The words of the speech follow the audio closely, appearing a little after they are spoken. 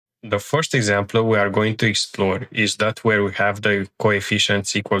The first example we are going to explore is that where we have the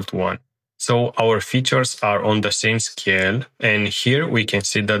coefficients equal to 1. So our features are on the same scale, and here we can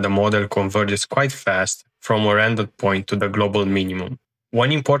see that the model converges quite fast from a random point to the global minimum.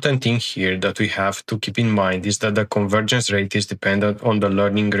 One important thing here that we have to keep in mind is that the convergence rate is dependent on the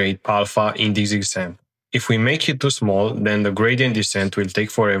learning rate alpha in this example. If we make it too small, then the gradient descent will take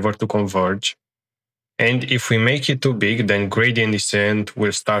forever to converge. And if we make it too big, then gradient descent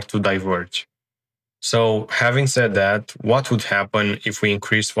will start to diverge. So having said that, what would happen if we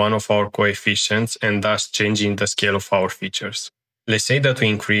increase one of our coefficients and thus changing the scale of our features? Let's say that we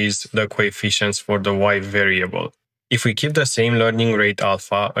increase the coefficients for the y variable. If we keep the same learning rate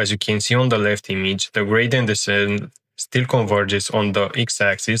alpha, as you can see on the left image, the gradient descent still converges on the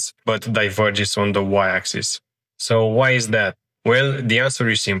x-axis, but diverges on the y-axis. So why is that? Well, the answer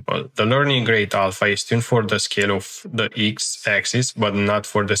is simple. The learning rate alpha is tuned for the scale of the x-axis, but not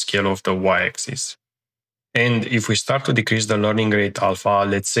for the scale of the y-axis. And if we start to decrease the learning rate alpha,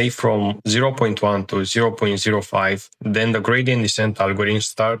 let's say from 0.1 to 0.05, then the gradient descent algorithm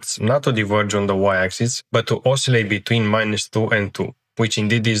starts not to diverge on the y-axis, but to oscillate between -2 and 2, which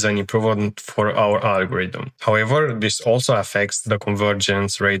indeed is an improvement for our algorithm. However, this also affects the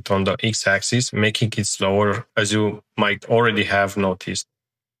convergence rate on the x-axis, making it slower, as you might already have noticed.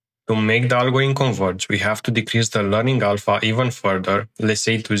 To make the algorithm converge, we have to decrease the learning alpha even further, let's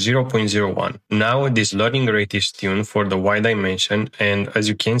say to 0.01. Now this learning rate is tuned for the y dimension, and as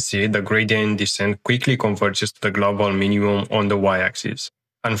you can see, the gradient descent quickly converges to the global minimum on the y-axis.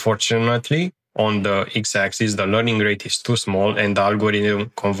 Unfortunately, on the x-axis, the learning rate is too small and the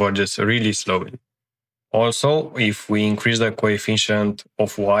algorithm converges really slowly. Also, if we increase the coefficient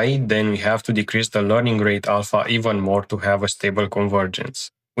of y, then we have to decrease the learning rate alpha even more to have a stable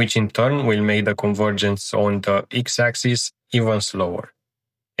convergence, which in turn will make the convergence on the x-axis even slower.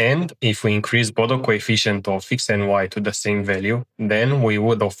 And if we increase both the coefficient of x and y to the same value, then we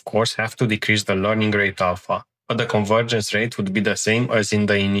would of course have to decrease the learning rate alpha, but the convergence rate would be the same as in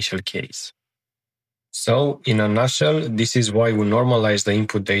the initial case. So, in a nutshell, this is why we normalize the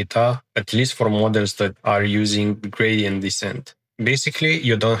input data, at least for models that are using gradient descent. Basically,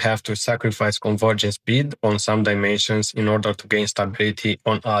 you don't have to sacrifice convergence speed on some dimensions in order to gain stability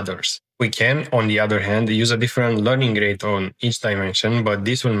on others. We can, on the other hand, use a different learning rate on each dimension, but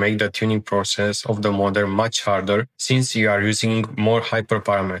this will make the tuning process of the model much harder since you are using more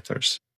hyperparameters.